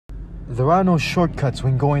There are no shortcuts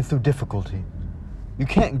when going through difficulty. You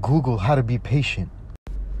can't Google how to be patient.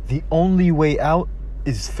 The only way out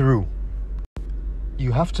is through.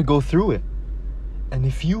 You have to go through it. And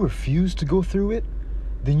if you refuse to go through it,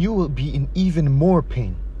 then you will be in even more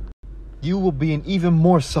pain. You will be in even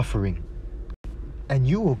more suffering. And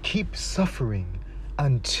you will keep suffering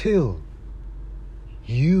until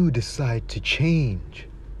you decide to change.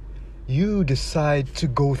 You decide to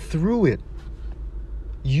go through it.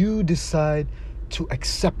 You decide to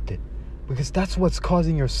accept it. Because that's what's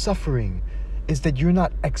causing your suffering, is that you're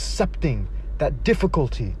not accepting that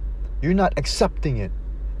difficulty. You're not accepting it.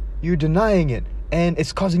 You're denying it. And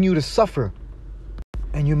it's causing you to suffer.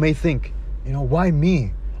 And you may think, why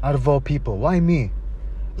me? Out of all people, why me?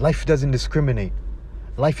 Life doesn't discriminate.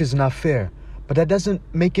 Life is not fair. But that doesn't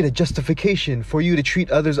make it a justification for you to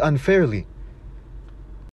treat others unfairly.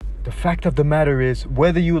 The fact of the matter is,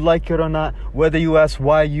 whether you like it or not, whether you ask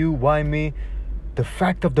why you, why me, the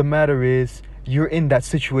fact of the matter is, you're in that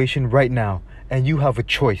situation right now, and you have a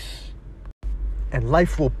choice. And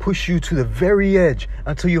life will push you to the very edge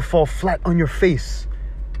until you fall flat on your face.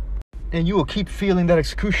 And you will keep feeling that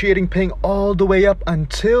excruciating pain all the way up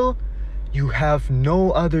until you have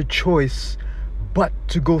no other choice but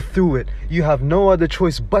to go through it. You have no other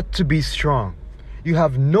choice but to be strong. You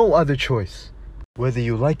have no other choice. Whether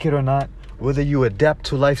you like it or not, whether you adapt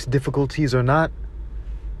to life's difficulties or not,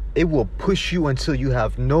 it will push you until you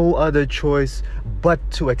have no other choice but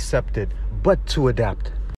to accept it, but to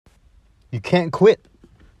adapt. You can't quit.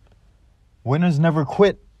 Winners never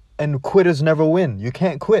quit, and quitters never win. You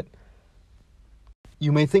can't quit.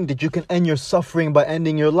 You may think that you can end your suffering by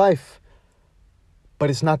ending your life, but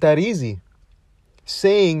it's not that easy.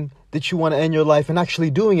 Saying that you want to end your life and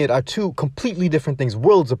actually doing it are two completely different things,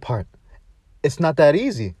 worlds apart. It's not that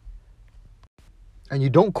easy. And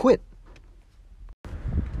you don't quit.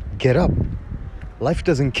 Get up. Life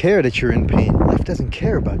doesn't care that you're in pain. Life doesn't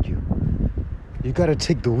care about you. You gotta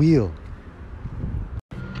take the wheel.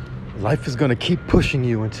 Life is gonna keep pushing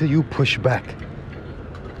you until you push back.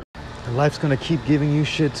 And life's gonna keep giving you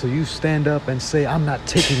shit till you stand up and say, I'm not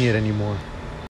taking it anymore.